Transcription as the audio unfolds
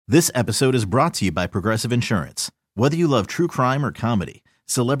This episode is brought to you by Progressive Insurance. Whether you love true crime or comedy,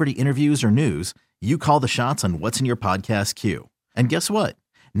 celebrity interviews or news, you call the shots on what's in your podcast queue. And guess what?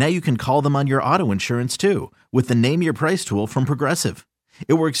 Now you can call them on your auto insurance too with the Name Your Price tool from Progressive.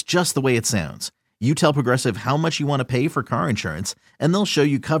 It works just the way it sounds. You tell Progressive how much you want to pay for car insurance, and they'll show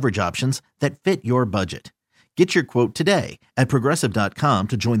you coverage options that fit your budget. Get your quote today at Progressive.com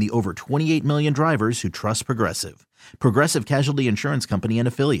to join the over 28 million drivers who trust Progressive. Progressive Casualty Insurance Company and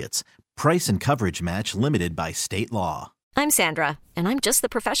Affiliates. Price and coverage match limited by state law. I'm Sandra, and I'm just the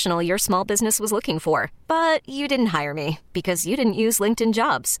professional your small business was looking for. But you didn't hire me because you didn't use LinkedIn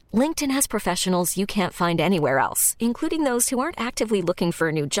Jobs. LinkedIn has professionals you can't find anywhere else, including those who aren't actively looking for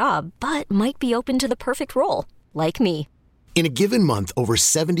a new job, but might be open to the perfect role, like me. In a given month, over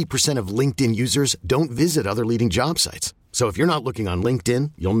 70% of LinkedIn users don't visit other leading job sites. So if you're not looking on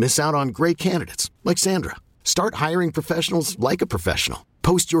LinkedIn, you'll miss out on great candidates like Sandra. Start hiring professionals like a professional.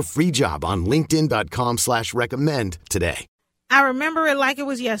 Post your free job on linkedin.com/recommend today. I remember it like it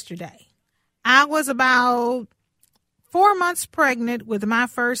was yesterday. I was about 4 months pregnant with my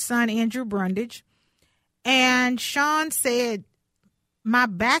first son, Andrew Brundage, and Sean said, my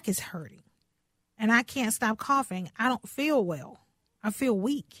back is hurting. And I can't stop coughing. I don't feel well. I feel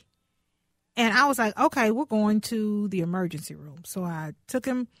weak. And I was like, okay, we're going to the emergency room. So I took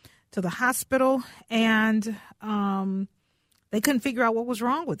him to the hospital, and they couldn't figure out what was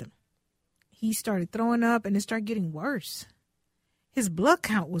wrong with him. He started throwing up, and it started getting worse. His blood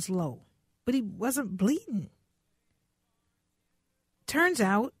count was low, but he wasn't bleeding. Turns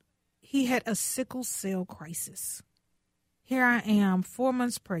out he had a sickle cell crisis. Here I am, 4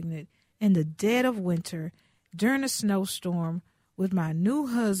 months pregnant, in the dead of winter, during a snowstorm, with my new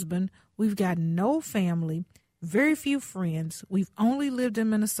husband. We've got no family, very few friends. We've only lived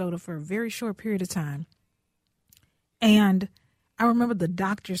in Minnesota for a very short period of time. And I remember the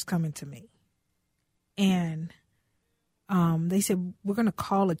doctors coming to me. And they said, we're going to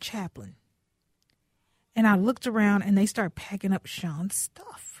call a chaplain. And I looked around, and they started packing up Sean's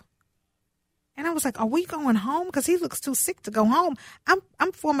stuff. And I was like, are we going home? Because he looks too sick to go home.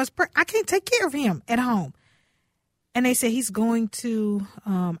 I'm 4 months pregnant. I can't take care of him at home. And they said he's going to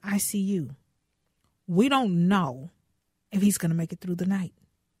ICU. We don't know if he's going to make it through the night.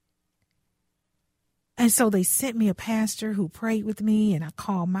 And so they sent me a pastor who prayed with me, and I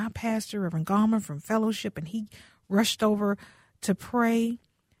called my pastor, Reverend Gallman from Fellowship, and he rushed over to pray.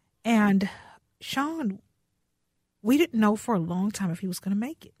 And Sean, we didn't know for a long time if he was going to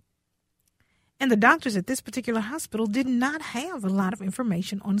make it. And the doctors at this particular hospital did not have a lot of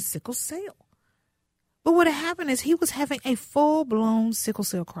information on sickle cell. But what had happened is he was having a full-blown sickle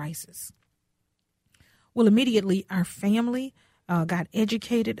cell crisis. Well, immediately our family got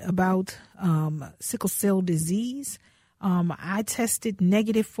educated about sickle cell disease. I tested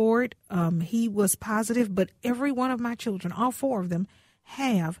negative for it. He was positive, but every one of my children, all four of them,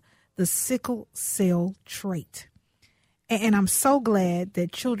 have the sickle cell trait. And I'm so glad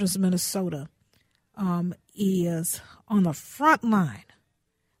that Children's Minnesota is on the front line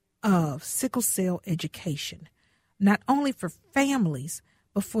of sickle cell education, not only for families,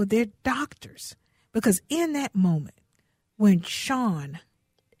 but for their doctors. Because in that moment, when Sean,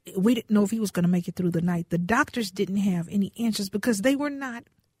 we didn't know if he was going to make it through the night, the doctors didn't have any answers because they were not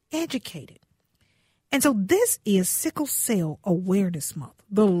educated. And so this is Sickle Cell Awareness Month,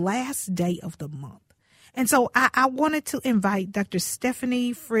 the last day of the month. And so I wanted to invite Dr.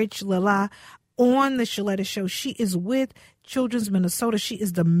 Stephanie Fritsch-Lala on the Sheletta Show. She is with Children's Minnesota. She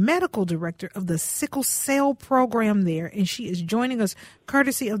is the medical director of the sickle cell program there, and she is joining us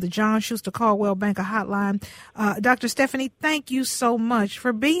courtesy of the John Schuster Caldwell Banker Hotline. Dr. Stephanie, thank you so much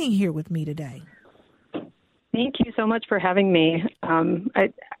for being here with me today. Thank you so much for having me.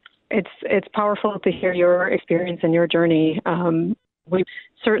 It's powerful to hear your experience and your journey. We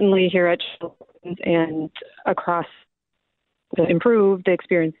certainly here at Children's and across to improve the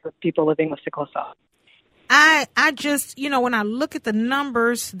experience of people living with sickle cell. I just, when I look at the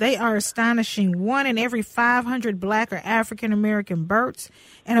numbers, they are astonishing. 1 in every 500 Black or African American births,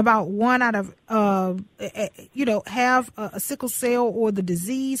 and about 1 out of, have a sickle cell or the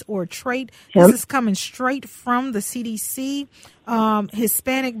disease or trait. Yep. This is coming straight from the CDC.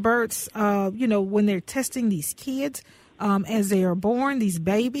 Hispanic births, when they're testing these kids as they are born, these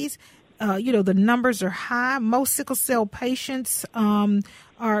babies, the numbers are high. Most sickle cell patients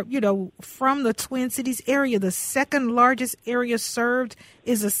are, from the Twin Cities area. The second largest area served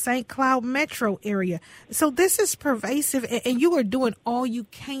is the St. Cloud metro area. So this is pervasive, and you are doing all you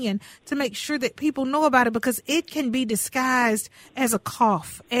can to make sure that people know about it, because it can be disguised as a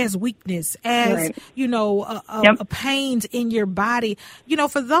cough, as weakness, as, a pains in your body.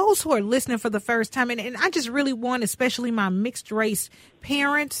 For those who are listening for the first time, and I just really want, especially my mixed race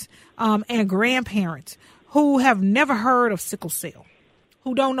parents and grandparents who have never heard of sickle cell,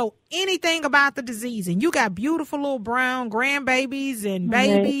 who don't know anything about the disease, and you got beautiful little brown grandbabies and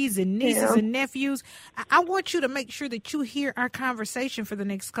babies and nieces and nephews. I want you to make sure that you hear our conversation for the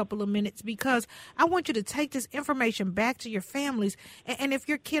next couple of minutes, because I want you to take this information back to your families. And if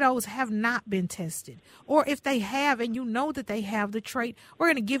your kiddos have not been tested, or if they have and you know that they have the trait, we're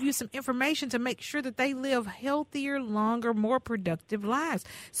going to give you some information to make sure that they live healthier, longer, more productive lives.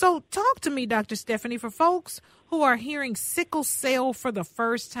 So talk to me, Dr. Stephanie, for folks who are hearing sickle cell for the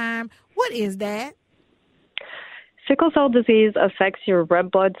first time. What is that? Sickle cell disease affects your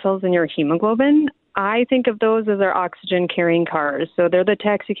red blood cells and your hemoglobin. I think of those as our oxygen-carrying cars. So they're the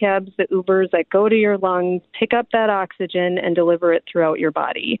taxi cabs, the Ubers that go to your lungs, pick up that oxygen, and deliver it throughout your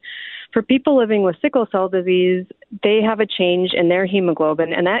body. For people living with sickle cell disease, they have a change in their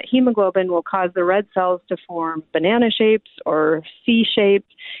hemoglobin, and that hemoglobin will cause the red cells to form banana shapes or C shapes.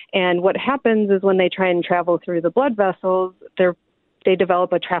 And what happens is when they try and travel through the blood vessels, they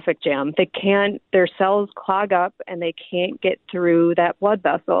develop a traffic jam. Their cells clog up and they can't get through that blood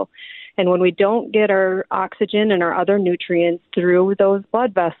vessel. And when we don't get our oxygen and our other nutrients through those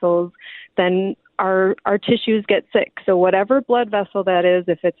blood vessels, then our tissues get sick. So whatever blood vessel that is,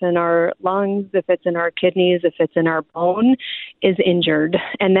 if it's in our lungs, if it's in our kidneys, if it's in our bone, is injured.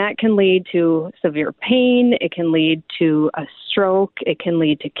 And that can lead to severe pain. It can lead to a stroke. It can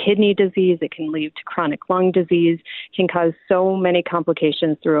lead to kidney disease. It can lead to chronic lung disease. It can cause so many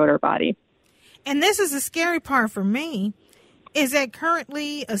complications throughout our body. And this is the scary part for me, is that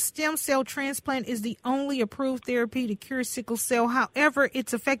currently a stem cell transplant is the only approved therapy to cure sickle cell. However,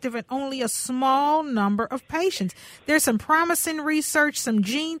 it's effective in only a small number of patients. There's some promising research, some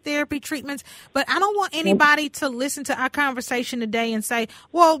gene therapy treatments, but I don't want anybody to listen to our conversation today and say,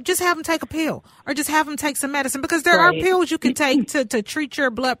 well, just have them take a pill or just have them take some medicine, because there are pills you can take to treat your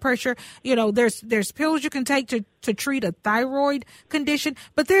blood pressure. There's pills you can take to treat a thyroid condition,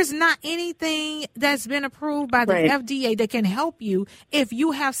 but there's not anything that's been approved by the FDA that can help you if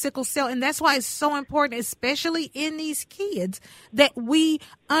you have sickle cell. And that's why it's so important, especially in these kids, that we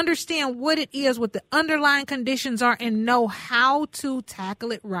understand what it is, what the underlying conditions are, and know how to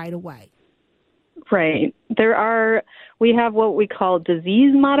tackle it right away. Right. We have what we call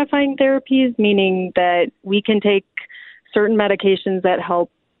disease-modifying therapies, meaning that we can take certain medications that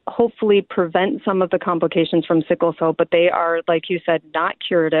help hopefully prevent some of the complications from sickle cell, but they are, like you said, not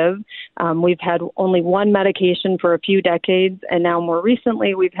curative. We've had only one medication for a few decades, and now more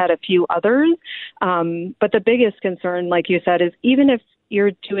recently we've had a few others. But the biggest concern, like you said, is even if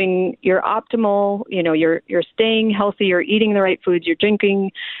you're doing your optimal, you're staying healthy, you're eating the right foods, you're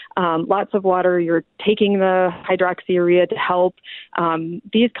drinking lots of water, you're taking the hydroxyurea to help,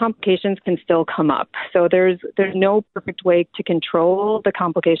 these complications can still come up. So there's no perfect way to control the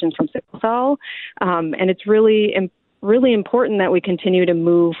complications from sickle cell. And it's really important that we continue to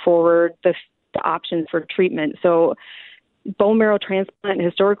move forward the options for treatment. So bone marrow transplant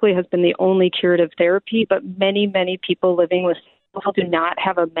historically has been the only curative therapy, but many, many people living with do not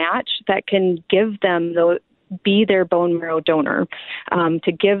have a match that can give them be their bone marrow donor,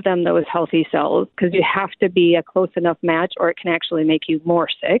 to give them those healthy cells, because you have to be a close enough match or it can actually make you more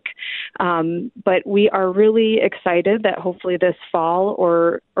sick. But we are really excited that hopefully this fall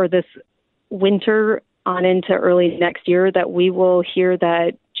or this winter on into early next year that we will hear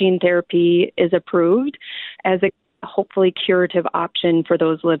that gene therapy is approved as a hopefully curative option for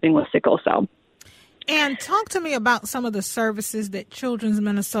those living with sickle cell. And talk to me about some of the services that Children's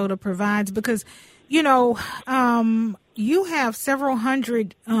Minnesota provides, because, you have several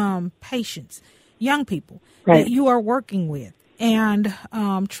hundred patients, young people, that you are working with and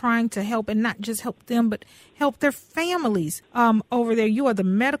trying to help, and not just help them, but help their families over there. You are the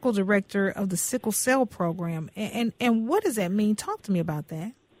medical director of the sickle cell program. And what does that mean? Talk to me about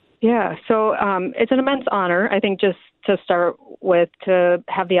that. Yeah, so it's an immense honor, I think, just to start with, to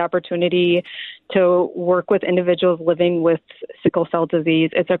have the opportunity to work with individuals living with sickle cell disease.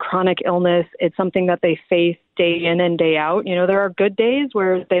 It's a chronic illness. It's something that they face day in and day out. You know, there are good days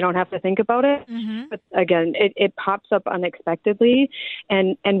where they don't have to think about it. Mm-hmm. But again, it pops up unexpectedly.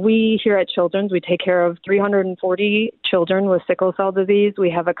 And we here at Children's, we take care of 340 children with sickle cell disease. We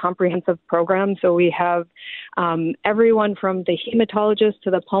have a comprehensive program. So we have everyone from the hematologist to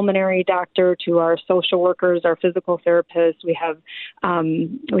the pulmonary doctor to our social workers, our physical therapists. We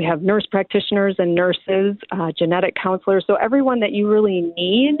have nurse practitioners and nurses, genetic counselors. So everyone that you really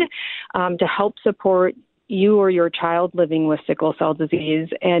need to help support you or your child living with sickle cell disease.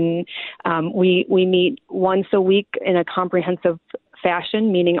 And we meet once a week in a comprehensive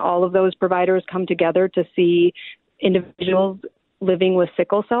fashion, meaning all of those providers come together to see individuals living with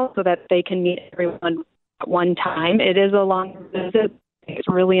sickle cell so that they can meet everyone at one time. It is a long visit. It's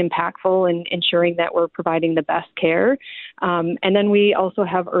really impactful in ensuring that we're providing the best care. And then we also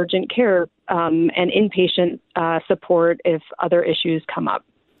have urgent care and inpatient support if other issues come up.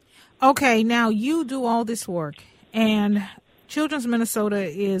 Okay, now you do all this work, and Children's Minnesota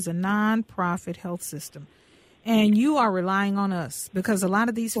is a nonprofit health system, and you are relying on us because a lot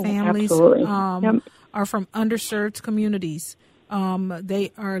of these families are from underserved communities.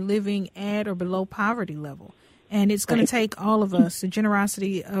 They are living at or below poverty level, and it's going to take all of us, the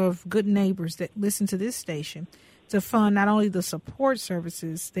generosity of good neighbors that listen to this station, to fund not only the support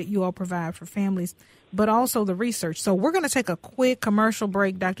services that you all provide for families, but also the research. So we're going to take a quick commercial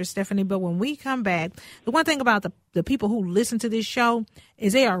break, Dr. Stephanie, but when we come back, the one thing about the people who listen to this show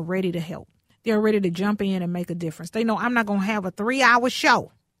is they are ready to help. They're ready to jump in and make a difference. They know I'm not going to have a 3-hour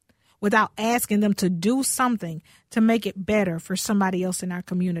show without asking them to do something to make it better for somebody else in our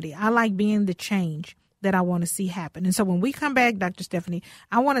community. I like being the change that I want to see happen. And so when we come back, Dr. Stephanie,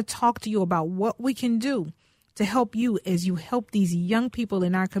 I want to talk to you about what we can do to help you as you help these young people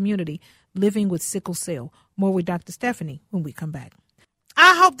in our community living with sickle cell. More with Dr. Stephanie when we come back.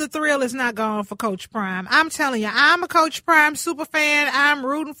 I hope the thrill is not gone for Coach Prime. I'm telling you, I'm a Coach Prime super fan. I'm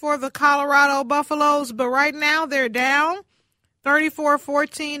rooting for the Colorado Buffaloes, but right now they're down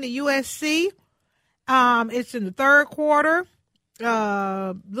 34-14 to USC. It's in the third quarter.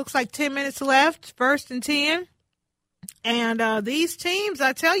 Looks like 10 minutes left, 1st and 10. And these teams,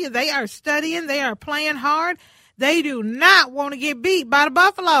 I tell you, they are studying. They are playing hard. They do not want to get beat by the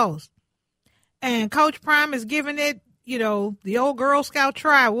Buffaloes. And Coach Prime is giving it, you know, the old Girl Scout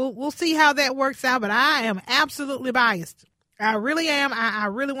try. We'll see how that works out, but I am absolutely biased. I really am. I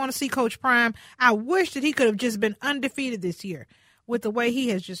really want to see Coach Prime. I wish that he could have just been undefeated this year with the way he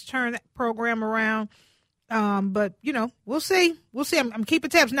has just turned that program around. But, you know, we'll see. We'll see. I'm keeping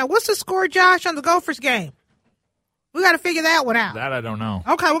tabs. Now, what's the score, Josh, on the Gophers game? We got to figure that one out. That I don't know.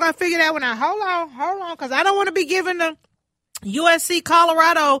 Okay, we're going to figure that one out. Hold on, because I don't want to be giving the USC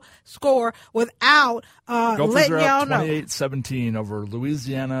Colorado score without letting y'all know. 28-17 over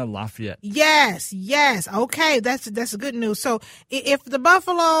Louisiana Lafayette. Yes. Okay, that's good news. So if the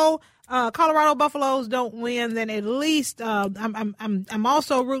Colorado Buffaloes don't win, then at least I'm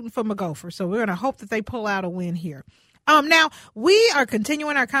also rooting for my Gophers. So we're going to hope that they pull out a win here. Now, we are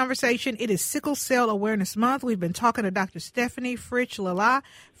continuing our conversation. It is Sickle Cell Awareness Month. We've been talking to Dr. Stephanie Fritsch-Lala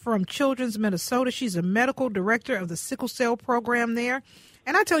from Children's Minnesota. She's a medical director of the Sickle Cell program there.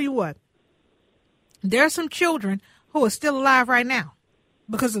 And I tell you what, there are some children who are still alive right now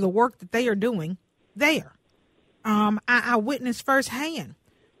because of the work that they are doing there. I witnessed firsthand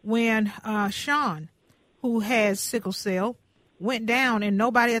when Sean, who has sickle cell, went down and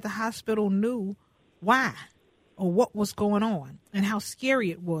nobody at the hospital knew why or what was going on and how scary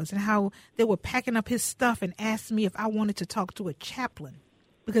it was and how they were packing up his stuff and asked me if I wanted to talk to a chaplain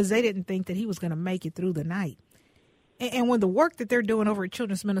because they didn't think that he was going to make it through the night. And when the work that they're doing over at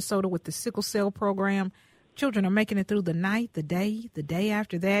Children's Minnesota with the sickle cell program, children are making it through the night, the day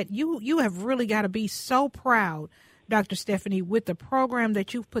after that, you have really got to be so proud, Dr. Stephanie, with the program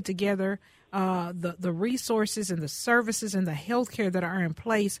that you've put together, the resources and the services and the health care that are in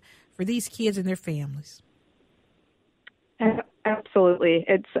place for these kids and their families. Absolutely.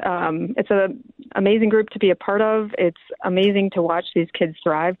 It's an amazing group to be a part of. It's amazing to watch these kids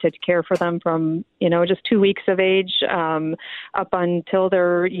thrive, to care for them from, just 2 weeks of age up until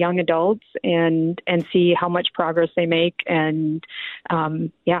they're young adults and see how much progress they make. And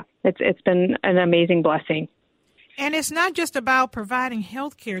it's been an amazing blessing. And it's not just about providing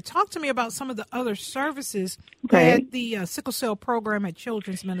health care. Talk to me about some of the other services that the sickle cell program at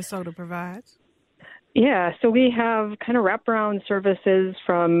Children's Minnesota provides. Yeah, so we have kind of wraparound services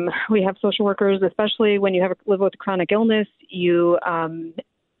we have social workers, especially when you live with chronic illness, you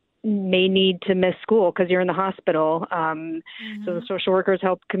may need to miss school because you're in the hospital. So the social workers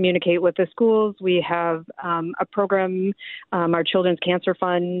help communicate with the schools. We have a program, our Children's Cancer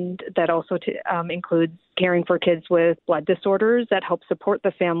Fund, that also includes caring for kids with blood disorders that help support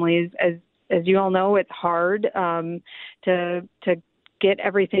the families. As you all know, it's hard to get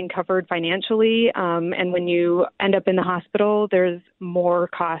everything covered financially. And when you end up in the hospital, there's more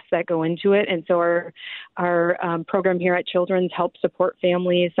costs that go into it. And so our program here at Children's helps support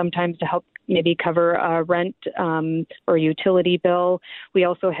families, sometimes to help maybe cover a rent or utility bill. We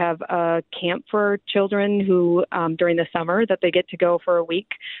also have a camp for children who during the summer that they get to go for a week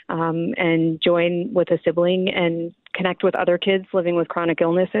and join with a sibling and connect with other kids living with chronic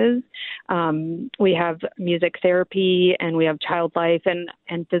illnesses. We have music therapy, and we have child life and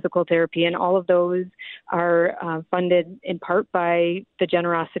physical therapy, and all of those are funded in part by the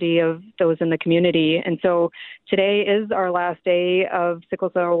generosity of those in the community. And so today is our last day of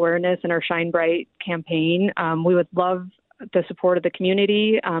sickle cell awareness and our Shine Bright campaign. We would love the support of the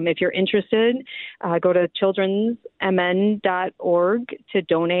community. If you're interested, go to childrensmn.org to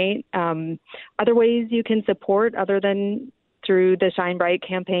donate. Other ways you can support other than through the Shine Bright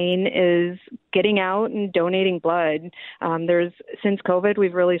campaign is getting out and donating blood. Since COVID,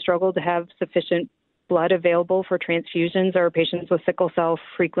 we've really struggled to have sufficient blood available for transfusions. Our patients with sickle cell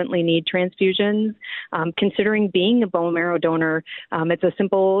frequently need transfusions. Considering being a bone marrow donor, it's a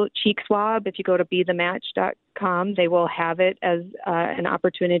simple cheek swab. If you go to bethematch.com, they will have it as an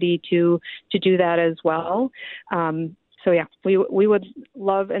opportunity to do that as well. So yeah, we would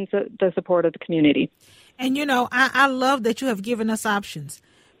love the support of the community. And I love that you have given us options,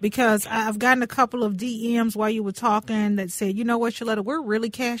 because I've gotten a couple of DMs while you were talking that said, you know what, Sheletta, we're really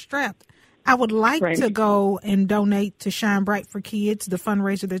cash strapped. I would like to go and donate to Shine Bright for Kids, the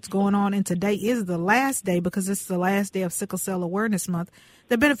fundraiser that's going on. And today is the last day, because it's the last day of Sickle Cell Awareness Month,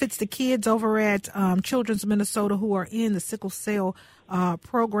 that benefits the kids over at Children's Minnesota who are in the sickle cell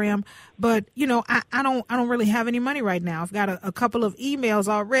program. But, I don't really have any money right now. I've got a couple of emails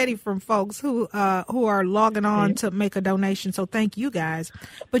already from folks who are logging on to make a donation. So thank you guys.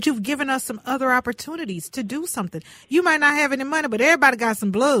 But you've given us some other opportunities to do something. You might not have any money, but everybody got some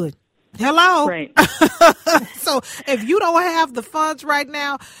blood. Hello. Right. So if you don't have the funds right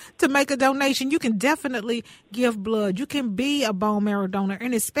now to make a donation, you can definitely give blood. You can be a bone marrow donor.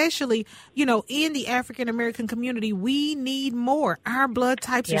 And especially, in the African American community, we need more. Our blood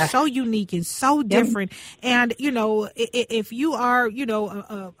types are so unique and so different. And, if you are,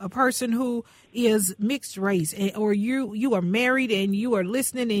 a person who is mixed race, or you are married and you are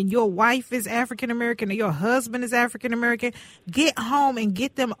listening and your wife is African American or your husband is African American, get home and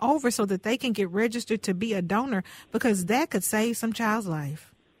get them over so that they can get registered to be a donor, because that could save some child's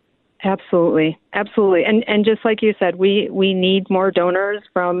life. Absolutely. Absolutely. And just like you said, we need more donors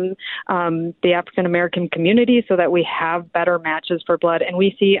from the African American community so that we have better matches for blood. And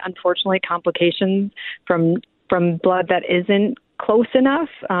we see, unfortunately, complications from blood that isn't close enough,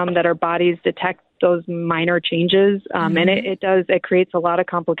 that our bodies detect those minor changes. And it creates a lot of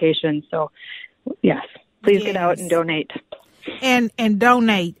complications. So yes, please get out and donate. And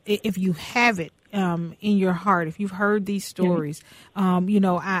donate if you have it in your heart. If you've heard these stories,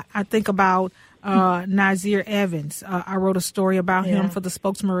 I think about Nazir Evans. I wrote a story about him for the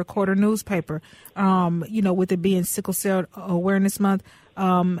Spokesman Recorder newspaper. With it being Sickle Cell Awareness Month.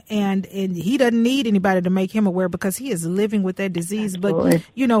 And he doesn't need anybody to make him aware, because he is living with that disease. Absolutely.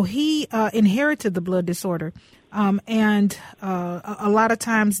 But, he inherited the blood disorder. And a lot of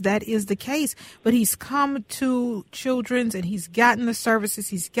times that is the case. But he's come to Children's and he's gotten the services.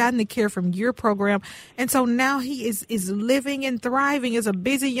 He's gotten the care from your program. And so now he is living and thriving as a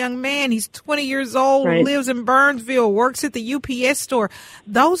busy young man. He's 20 years old, lives in Burnsville, works at the UPS store.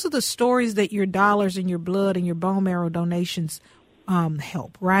 Those are the stories that your dollars and your blood and your bone marrow donations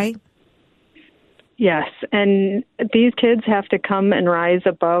help, right? Yes, and these kids have to come and rise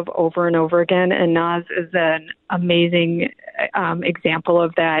above over and over again, and Naz is an amazing example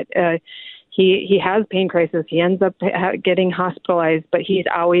of that. He has pain crisis. He ends up getting hospitalized, but he's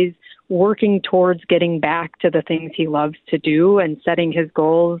always working towards getting back to the things he loves to do and setting his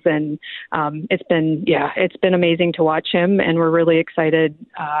goals. And it's been amazing to watch him, and we're really excited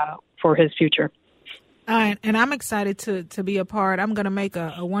for his future. And I'm excited to be a part. I'm going to make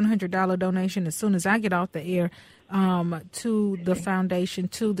a $100 donation as soon as I get off the air to the foundation,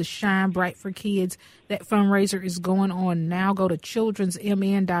 to the Shine Bright for Kids. That fundraiser is going on now. Go to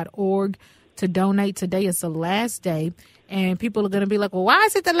childrensmn.org to donate. Today is the last day. And people are going to be like, well, why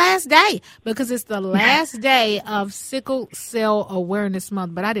is it the last day? Because it's the last day of Sickle Cell Awareness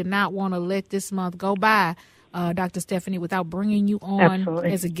Month. But I did not want to let this month go by Dr. Stephanie, without bringing you on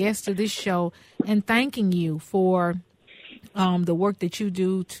as a guest of this show and thanking you for the work that you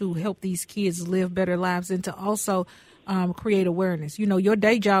do to help these kids live better lives and to also create awareness. You know, your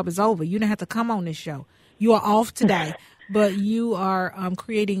day job is over. You don't have to come on this show. You are off today, but you are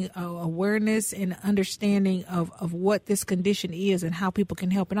creating awareness and understanding of what this condition is and how people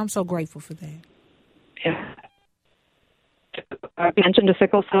can help. And I'm so grateful for that. Yeah. I mentioned a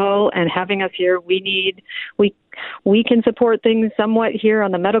sickle cell and having us here, we can support things somewhat here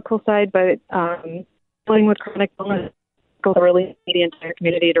on the medical side, but dealing with chronic illness really need the entire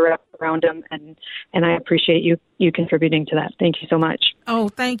community to wrap around them, and I appreciate you contributing to that. Thank you so much. Oh,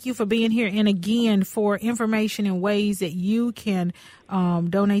 thank you for being here. And again, for information and ways that you can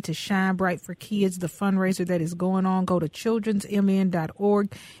donate to Shine Bright for Kids, the fundraiser that is going on, go to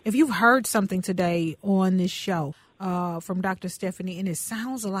childrensmn.org. If you've heard something today on this show from Dr. Stephanie, and it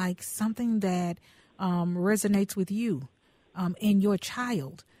sounds like something that resonates with you and your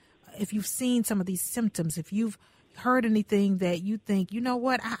child, if you've seen some of these symptoms, if you've heard anything that you think, you know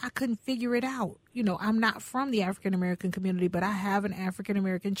what, I couldn't figure it out. You know, I'm not from the African-American community, but I have an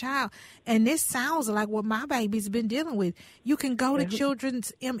African-American child. And this sounds like what my baby's been dealing with. You can go to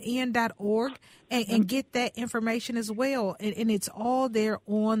childrensmn.org and get that information as well. And it's all there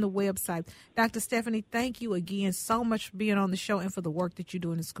on the website. Dr. Stephanie, thank you again so much for being on the show and for the work that you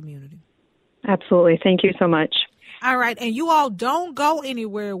do in this community. Absolutely. Thank you so much. All right. And you all don't go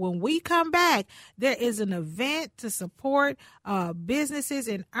anywhere. When we come back, there is an event to support businesses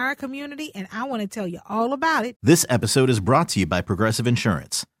in our community, and I want to tell you all about it. This episode is brought to you by Progressive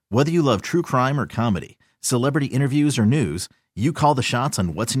Insurance. Whether you love true crime or comedy, celebrity interviews or news, you call the shots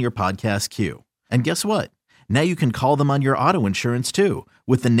on what's in your podcast queue. And guess what? Now you can call them on your auto insurance too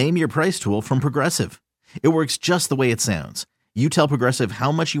with the Name Your Price tool from Progressive. It works just the way it sounds. You tell Progressive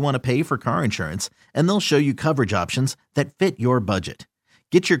how much you want to pay for car insurance, and they'll show you coverage options that fit your budget.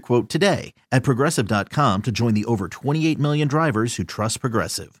 Get your quote today at Progressive.com to join the over 28 million drivers who trust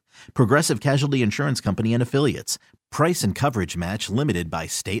Progressive. Progressive Casualty Insurance Company and Affiliates. Price and coverage match limited by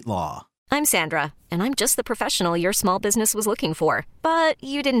state law. I'm Sandra, and I'm just the professional your small business was looking for. But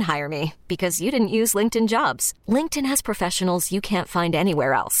you didn't hire me because you didn't use LinkedIn Jobs. LinkedIn has professionals you can't find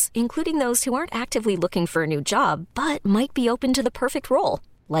anywhere else, including those who aren't actively looking for a new job, but might be open to the perfect role,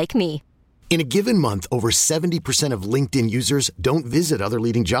 like me. In a given month, over 70% of LinkedIn users don't visit other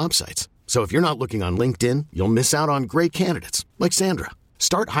leading job sites. So if you're not looking on LinkedIn, you'll miss out on great candidates like Sandra.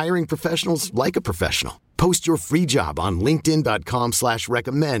 Start hiring professionals like a professional. Post your free job on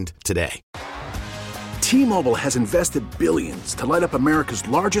linkedin.com/recommend today. T-Mobile has invested billions to light up America's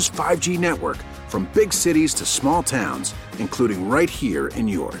largest 5G network, from big cities to small towns, including right here in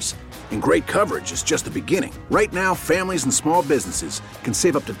yours. And great coverage is just the beginning. Right now, families and small businesses can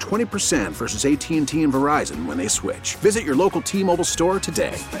save up to 20% versus AT&T and Verizon when they switch. Visit your local T-Mobile store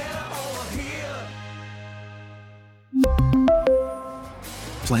today.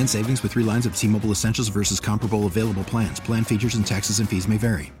 Plan savings with 3 lines of T-Mobile Essentials versus comparable available plans. Plan features and taxes and fees may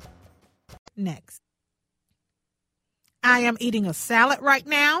vary. Next. I am eating a salad right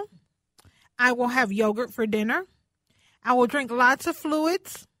now. I will have yogurt for dinner. I will drink lots of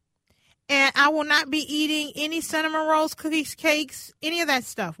fluids. And I will not be eating any cinnamon rolls, cookies, cakes, any of that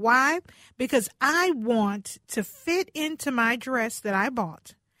stuff. Why? Because I want to fit into my dress that I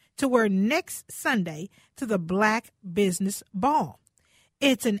bought to wear next Sunday to the Black Business Ball.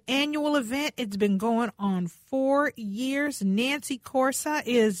 It's an annual event. It's been going on 4 years. Nancy Korsah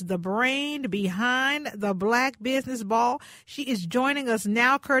is the brain behind the Black Business Ball. She is joining us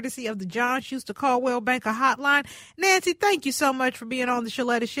now, courtesy of the John Schuster Caldwell Banker Hotline. Nancy, thank you so much for being on the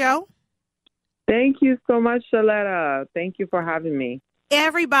Sheletta Show. Thank you so much, Sheletta. Thank you for having me.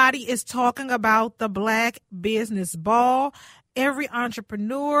 Everybody is talking about the Black Business Ball. Every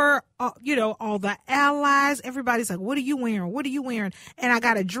entrepreneur, all the allies, everybody's like, what are you wearing? What are you wearing? And I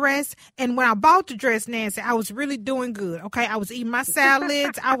got a dress. And when I bought the dress, Nancy, I was really doing good. Okay. I was eating my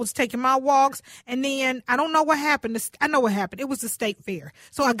salads. I was taking my walks. And then I don't know what happened. I know what happened. It was the state fair.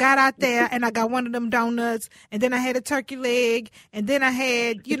 So I got out there and I got one of them donuts. And then I had a turkey leg. And then I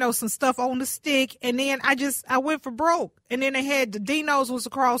had, some stuff on the stick. And then I went for broke. And then they had the Dino's was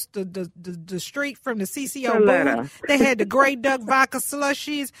across the street from the CCO booth. They had the Grey Duck vodka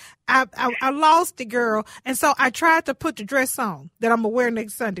slushies. I lost it, girl. And so I tried to put the dress on that I'm going to wear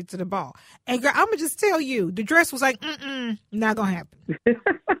next Sunday to the ball. And girl, I'm going to just tell you, the dress was like, not going to happen.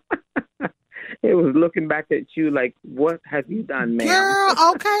 It was looking back at you like, what have you done, man? Girl,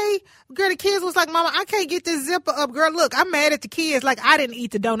 okay. Girl, the kids was like, Mama, I can't get this zipper up. Girl, look, I'm mad at the kids. Like, I didn't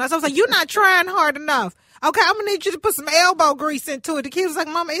eat the donuts. I was like, you're not trying hard enough. Okay, I'm going to need you to put some elbow grease into it. The kids was like,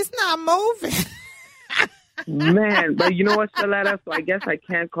 Mama, it's not moving. Man, but you know what, Sheletta? So I guess I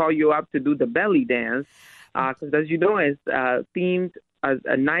can't call you up to do the belly dance because, as you know, it's themed as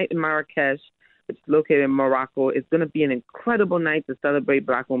a night in Marrakesh, which is located in Morocco. It's going to be an incredible night to celebrate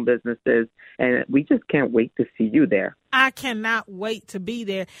Black-owned businesses, and we just can't wait to see you there. I cannot wait to be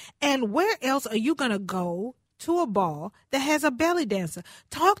there. And where else are you going to go to a ball that has a belly dancer?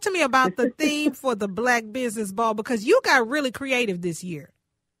 Talk to me about the theme for the Black Business Ball, because you got really creative this year.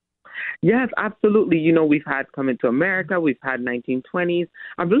 Yes, absolutely. You know, we've had Coming to America, we've had 1920s.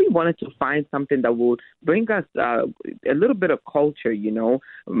 I really wanted to find something that will bring us a little bit of culture, you know.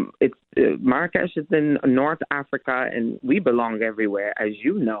 It's Marrakesh is in North Africa, and we belong everywhere, as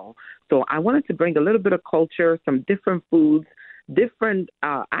you know. So I wanted to bring a little bit of culture, some different foods, different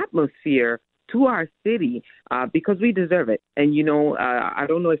atmosphere to our city because we deserve it. And, you know, I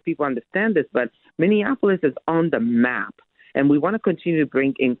don't know if people understand this, but Minneapolis is on the map. And we want to continue to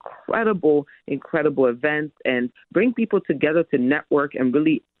bring incredible events and bring people together to network and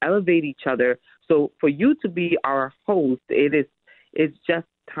really elevate each other. So for you to be our host, it's just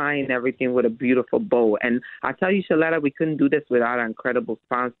tying everything with a beautiful bow. And I tell you, Sheletta, we couldn't do this without our incredible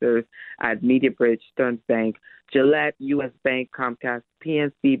sponsors at MediaBridge, Stearns Bank, Gillette, U.S. Bank, Comcast,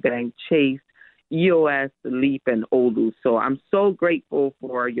 PNC Bank, Chase, EOS, Leap, and Olu. So I'm so grateful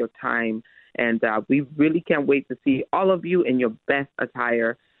for your time. And we really can't wait to see all of you in your best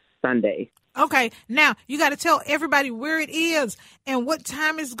attire Sunday. Okay, now you got to tell everybody where it is and what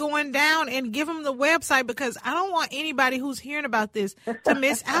time it's going down and give them the website, because I don't want anybody who's hearing about this to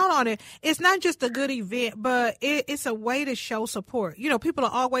miss out on it. It's not just a good event, but it's a way to show support. You know, people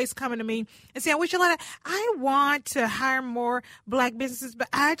are always coming to me and saying, I want to hire more Black businesses, but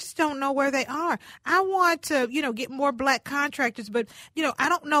I just don't know where they are. I want to, get more Black contractors, but, I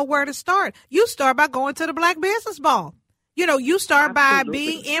don't know where to start. You start by going to the Black Business Ball. You start by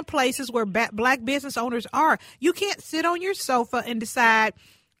being in places where Black business owners are. You can't sit on your sofa and decide,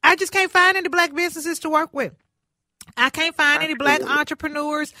 I just can't find any Black businesses to work with. I can't find any Black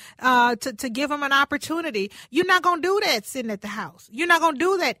entrepreneurs to give them an opportunity. You're not going to do that sitting at the house. You're not going to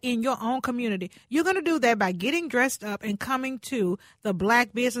do that in your own community. You're going to do that by getting dressed up and coming to the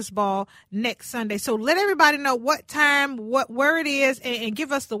Black Business Ball next Sunday. So let everybody know what time, where it is, and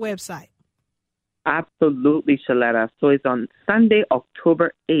give us the website. Absolutely, Sheletta. So it's on Sunday,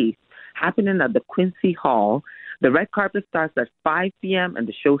 October 8th, happening at the Quincy Hall. The red carpet starts at 5 p.m. and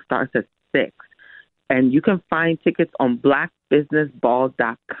the show starts at 6. And you can find tickets on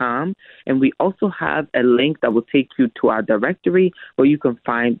blackbusinessball.com. And we also have a link that will take you to our directory where you can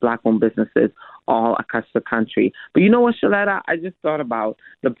find Black-owned businesses all across the country. But you know what, Sheletta? I just thought about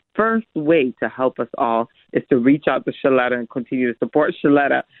the first way to help us all is to reach out to Sheletta and continue to support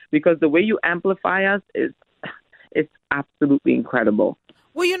Sheletta, because the way you amplify us it's absolutely incredible.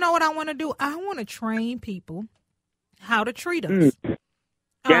 Well, you know what I want to do? I want to train people how to treat us.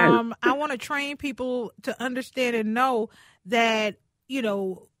 Yes. I want to train people to understand and know that,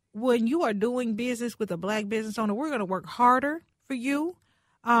 when you are doing business with a Black business owner, we're going to work harder for you.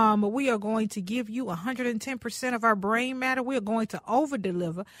 We are going to give you 110% of our brain matter. We are going to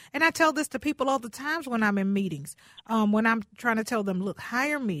over-deliver. And I tell this to people all the times when I'm in meetings, when I'm trying to tell them, look,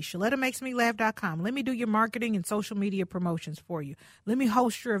 hire me, ShelettaMakesMeLaugh.com. Let me do your marketing and social media promotions for you. Let me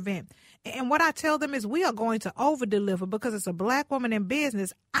host your event. And what I tell them is we are going to over-deliver, because as a Black woman in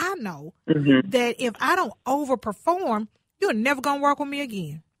business, I know that if I don't overperform, you're never going to work with me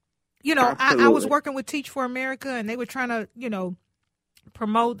again. I was working with Teach for America, and they were trying to,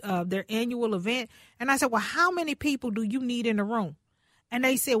 promote their annual event. And I said, well, how many people do you need in the room? And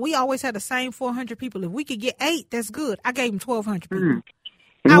they said, we always had the same 400 people. If we could get 8, that's good. I gave them 1,200 people.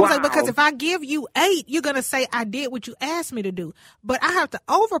 I was like, because if I give you 8, you're going to say I did what you asked me to do. But I have to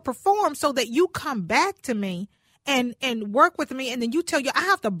overperform so that you come back to me and work with me, and then you tell you I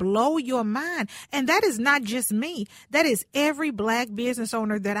have to blow your mind. And that is not just me. That is every Black business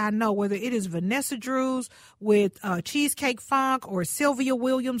owner that I know, whether it is Vanessa Drews with Cheesecake Funk, or Sylvia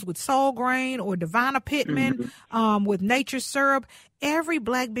Williams with Soul Grain, or Divina Pittman with Nature's Syrup. Every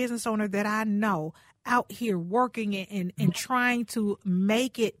Black business owner that I know out here working and trying to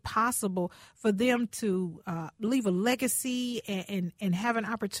make it possible for them to leave a legacy and have an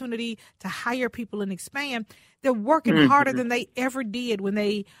opportunity to hire people and expand. They're working harder than they ever did when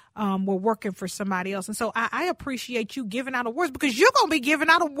they were working for somebody else. And so I appreciate you giving out awards, because you're going to be giving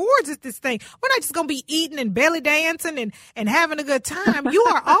out awards at this thing. We're not just going to be eating and belly dancing and having a good time. You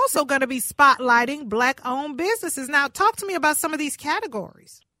are also going to be spotlighting Black-owned businesses. Now, talk to me about some of these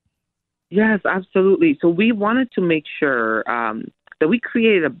categories. Yes, absolutely. So we wanted to make sure that we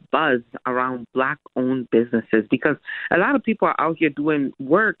create a buzz around Black-owned businesses, because a lot of people are out here doing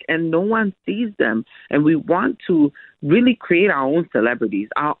work and no one sees them. And we want to really create our own celebrities,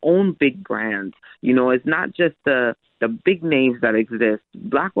 our own big brands. You know, it's not just the big names that exist.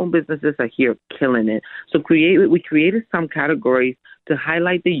 Black-owned businesses are here killing it. So we created some categories to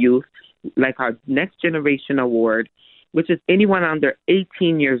highlight the youth, like our Next Generation Award, which is anyone under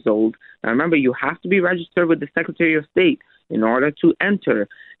 18 years old. Now, remember, you have to be registered with the Secretary of State in order to enter.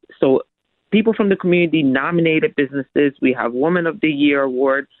 So people from the community nominated businesses. We have Woman of the Year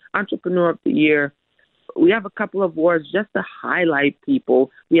Award, Entrepreneur of the Year. We have a couple of awards just to highlight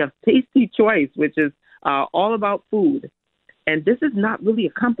people. We have Tasty Choice, which is all about food. And this is not really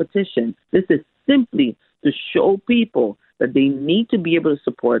a competition. This is simply to show people that they need to be able to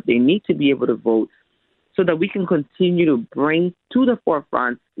support, they need to be able to vote, so that we can continue to bring to the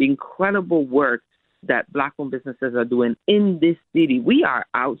forefront the incredible work that Black-owned businesses are doing in this city. We are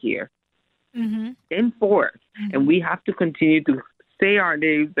out here in force, and we have to continue to say our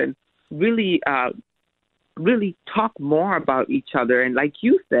names and really talk more about each other. And like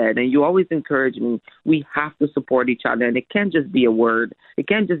you said, and you always encourage me, we have to support each other. And it can't just be a word. It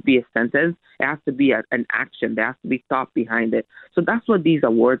can't just be a sentence. It has to be an action. There has to be thought behind it. So that's what these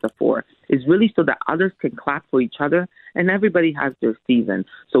awards are for. It's really so that others can clap for each other and everybody has their season.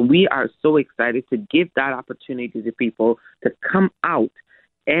 So we are so excited to give that opportunity to people to come out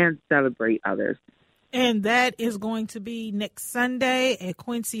and celebrate others. And that is going to be next Sunday at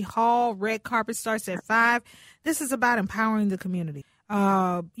Quincy Hall. Red carpet starts at 5. This is about empowering the community.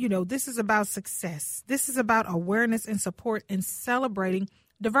 This is about success. This is about awareness and support and celebrating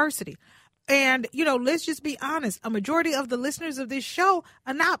diversity. And, let's just be honest. A majority of the listeners of this show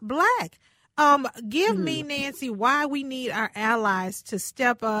are not Black. Give me, Nancy, why we need our allies to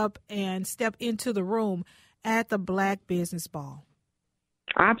step up and step into the room at the Black Business Ball.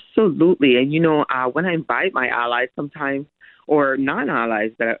 Absolutely. And, when I invite my allies sometimes, or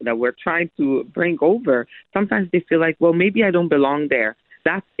non-allies that we're trying to bring over, sometimes they feel like, well, maybe I don't belong there.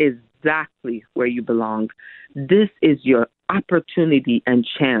 That's exactly where you belong. This is your opportunity and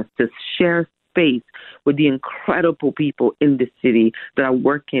chance to share space with the incredible people in the city that are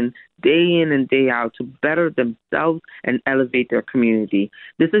working day in and day out to better themselves and elevate their community.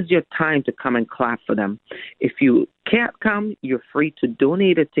 This is your time to come and clap for them. If you can't come, you're free to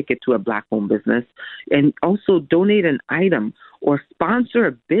donate a ticket to a Black-owned business and also donate an item or sponsor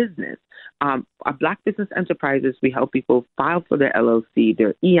a business. Our Black Business Enterprises, we help people file for their LLC,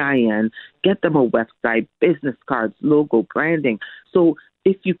 their EIN, get them a website, business cards, logo, branding. So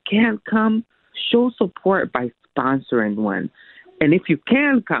if you can't come, show support by sponsoring one. And if you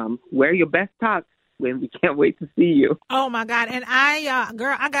can come, wear your best tux when we can't wait to see you. Oh, my God. And I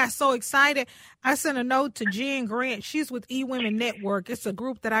got so excited. I sent a note to Jen Grant. She's with eWomen Network. It's a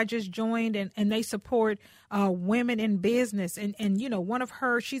group that I just joined, and they support women in business. And one of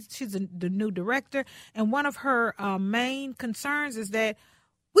her, she's the new director, and one of her main concerns is that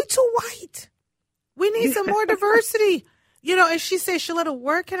we're too white. We need some more diversity. And she said, Sheletta,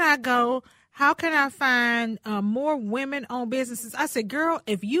 where can I go? How can I find more women-owned businesses? I said, girl,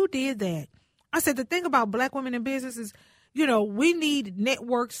 if you did that, I said, the thing about Black women in business is, we need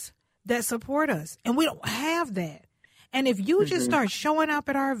networks that support us, and we don't have that. And if you just start showing up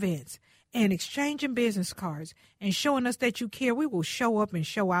at our events and exchanging business cards and showing us that you care, we will show up and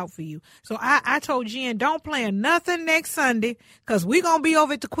show out for you. So I told Jen, don't plan nothing next Sunday, because we're going to be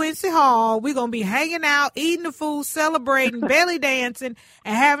over at the Quincy Hall. We're going to be hanging out, eating the food, celebrating, belly dancing,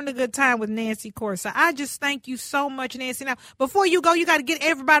 and having a good time with Nancy Korsah. I just thank you so much, Nancy. Now, before you go, you got to get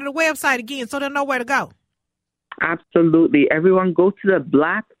everybody the website again so they'll know where to go. Absolutely. Everyone go to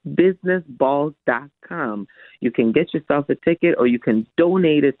the blackbusinessballs.com. You can get yourself a ticket or you can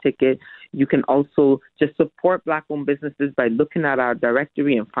donate a ticket. You can also just support Black-owned businesses by looking at our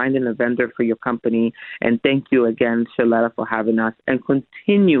directory and finding a vendor for your company. And thank you again, Sheletta, for having us, and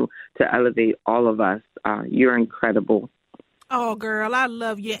continue to elevate all of us. You're incredible. Oh, girl, I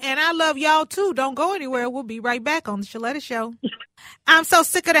love you. And I love y'all, too. Don't go anywhere. We'll be right back on the Sheletta Show. I'm so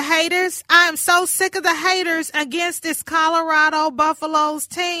sick of the haters. I am so sick of the haters against this Colorado Buffaloes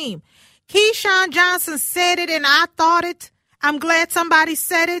team. Keyshawn Johnson said it, and I thought it. I'm glad somebody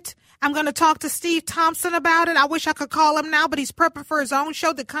said it. I'm going to talk to Steve Thompson about it. I wish I could call him now, but he's prepping for his own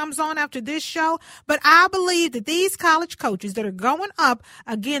show that comes on after this show. But I believe that these college coaches that are going up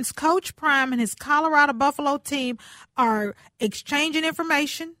against Coach Prime and his Colorado Buffalo team are exchanging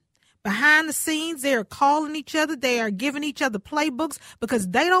information. Behind the scenes, they are calling each other. They are giving each other playbooks because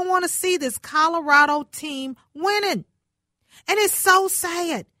they don't want to see this Colorado team winning. And it's so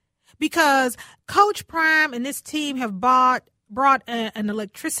sad because Coach Prime and this team have bought brought an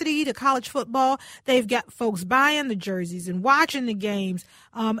electricity to college football. They've got folks buying the jerseys and watching the games.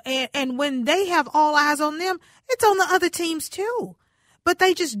 And when they have all eyes on them, it's on the other teams too. But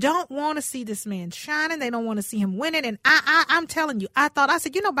they just don't want to see this man shining. They don't want to see him winning. And I'm telling you, I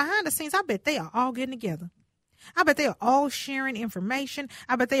said, behind the scenes, I bet they are all getting together. I bet they are all sharing information.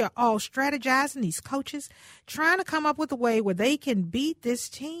 I bet they are all strategizing, these coaches, trying to come up with a way where they can beat this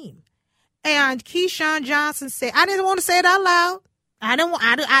team. And Keyshawn Johnson said, I didn't want to say it out loud.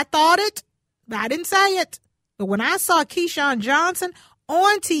 I thought it, but I didn't say it. But when I saw Keyshawn Johnson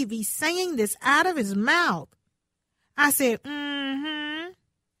on TV saying this out of his mouth, I said,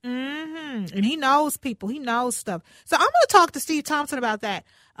 and he knows people. He knows stuff. So I'm going to talk to Steve Thompson about that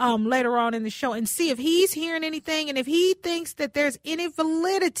later on in the show and see if he's hearing anything and if he thinks that there's any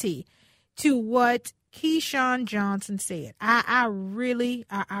validity to what Keyshawn Johnson said. I really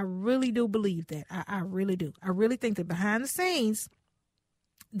do believe that. I really do. I really think that behind the scenes,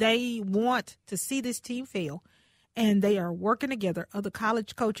 they want to see this team fail, and they are working together, other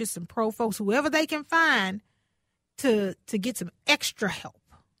college coaches, some pro folks, whoever they can find to get some extra help.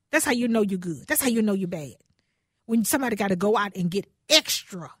 That's how you know you're good. That's how you know you're bad. When somebody got to go out and get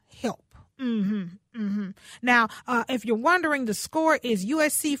extra help. Now, if you're wondering, the score is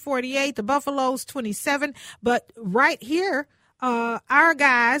USC 48, the Buffaloes 27. But right here, our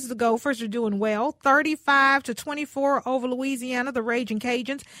guys, the Gophers, are doing well. 35-24 over Louisiana, the Raging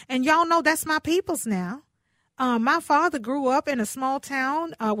Cajuns. And y'all know that's my peoples now. My father grew up in a small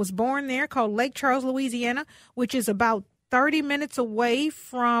town, was born there, called Lake Charles, Louisiana, which is about 30 minutes away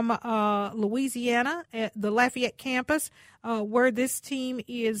from Louisiana, at the Lafayette campus, where this team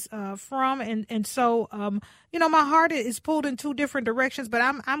is from. And so, my heart is pulled in two different directions, but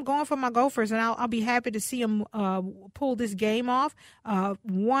I'm going for my Gophers, and I'll be happy to see them pull this game off.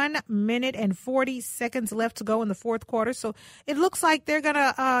 1 minute and 40 seconds left to go in the fourth quarter. So it looks like they're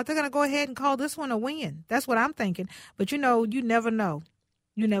gonna go ahead and call this one a win. That's what I'm thinking. But you never know.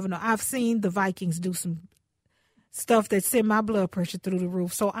 You never know. I've seen the Vikings do some stuff that sent my blood pressure through the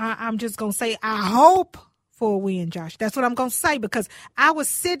roof. So I'm just going to say, I hope for a win, Josh. That's what I'm going to say, because I was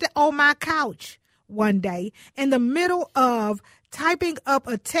sitting on my couch one day in the middle of typing up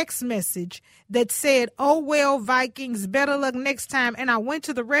a text message that said, "Oh, well, Vikings, better luck next time." And I went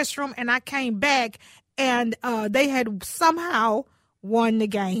to the restroom and I came back and they had somehow won the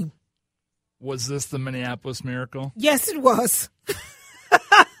game. Was this the Minneapolis Miracle? Yes, it was.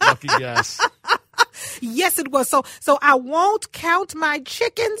 Lucky guess. Yes, it was. So I won't count my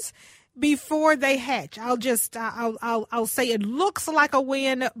chickens before they hatch. I'll say it looks like a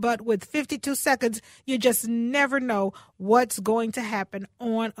win, but with 52 seconds, you just never know what's going to happen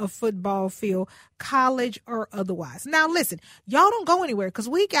on a football field, college or otherwise. Now, listen, y'all don't go anywhere, because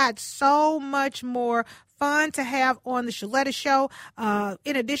we got so much more fun to have on the Sheletta Show.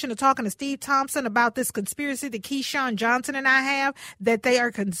 In addition to talking to Steve Thompson about this conspiracy that Keyshawn Johnson and I have, that they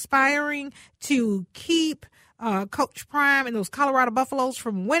are conspiring to keep Coach Prime and those Colorado Buffaloes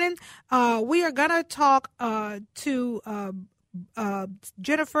from winning. We are going to talk to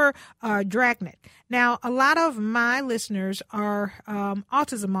Jennifer Dragnet. Now, a lot of my listeners are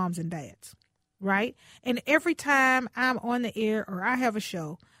autism moms and dads, right? And every time I'm on the air or I have a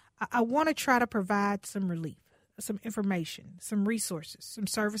show, I want to try to provide some relief, some information, some resources, some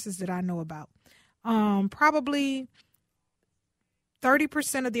services that I know about. Probably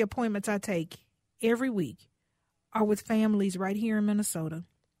 30% of the appointments I take every week are with families right here in Minnesota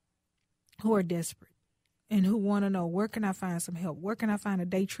who are desperate and who want to know, where can I find some help? Where can I find a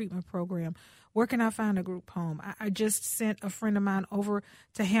day treatment program? Where can I find a group home? I just sent a friend of mine over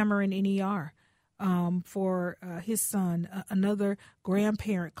to Hammer in NER for his son. Another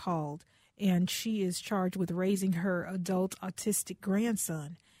grandparent called, and she is charged with raising her adult autistic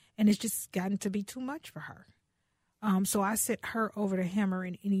grandson, and it's just gotten to be too much for her. So I sent her over to Hammer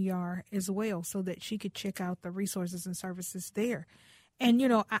in NER as well, so that she could check out the resources and services there. And,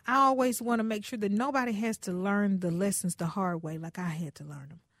 I always want to make sure that nobody has to learn the lessons the hard way like I had to learn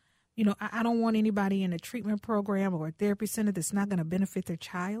them. I don't want anybody in a treatment program or a therapy center that's not going to benefit their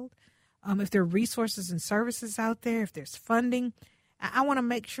child. If there are resources and services out there, if there's funding, I want to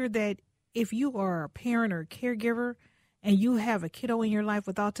make sure that if you are a parent or a caregiver and you have a kiddo in your life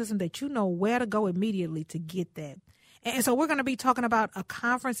with autism, that you know where to go immediately to get that. And so we're going to be talking about a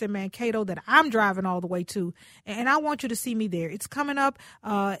conference in Mankato that I'm driving all the way to, and I want you to see me there. It's coming up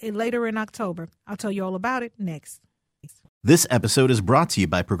later in October. I'll tell you all about it next. This episode is brought to you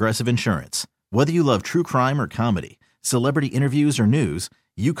by Progressive Insurance. Whether you love true crime or comedy, celebrity interviews or news,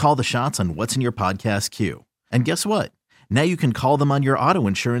 you call the shots on what's in your podcast queue. And guess what? Now you can call them on your auto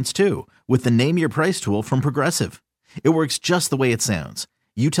insurance too, with the Name Your Price tool from Progressive. It works just the way it sounds.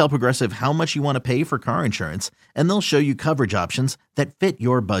 You tell Progressive how much you want to pay for car insurance, and they'll show you coverage options that fit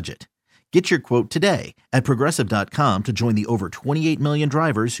your budget. Get your quote today at Progressive.com to join the over 28 million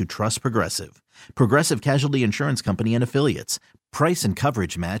drivers who trust Progressive. Progressive Casualty Insurance Company and Affiliates. Price and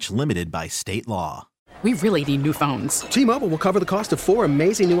coverage match limited by state law. We really need new phones. T-Mobile will cover the cost of 4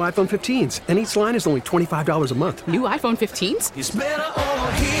 amazing new iPhone 15s, and each line is only $25 a month. New iPhone 15s? It's better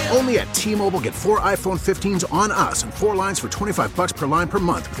over here. Only at T-Mobile, get 4 iPhone 15s on us and 4 lines for $25 per line per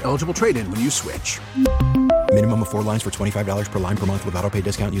month with eligible trade-in when you switch. Minimum of 4 lines for $25 per line per month with autopay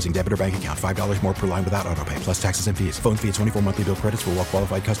discount using debit or bank account. $5 more per line without autopay, plus taxes and fees. Phone fee at 24 monthly bill credits for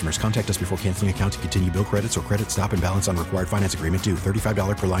well-qualified customers. Contact us before canceling account to continue bill credits or credit stop and balance on required finance agreement due.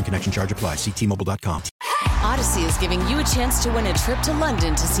 $35 per line connection charge applies. See T-Mobile.com. Odyssey is giving you a chance to win a trip to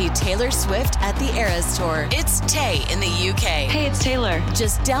London to see Taylor Swift at the Eras Tour. It's Tay in the UK. Hey, it's Taylor.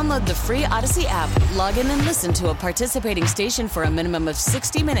 Just download the free Odyssey app, log in and listen to a participating station for a minimum of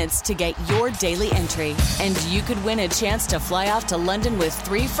 60 minutes to get your daily entry. And you could win a chance to fly off to London with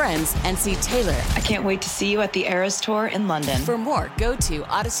 3 friends and see Taylor. I can't wait to see you at the Eras Tour in London. For more, go to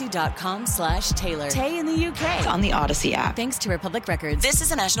odyssey.com/Taylor. Tay in the UK. It's on the Odyssey app. Thanks to Republic Records. This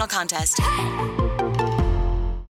is a national contest.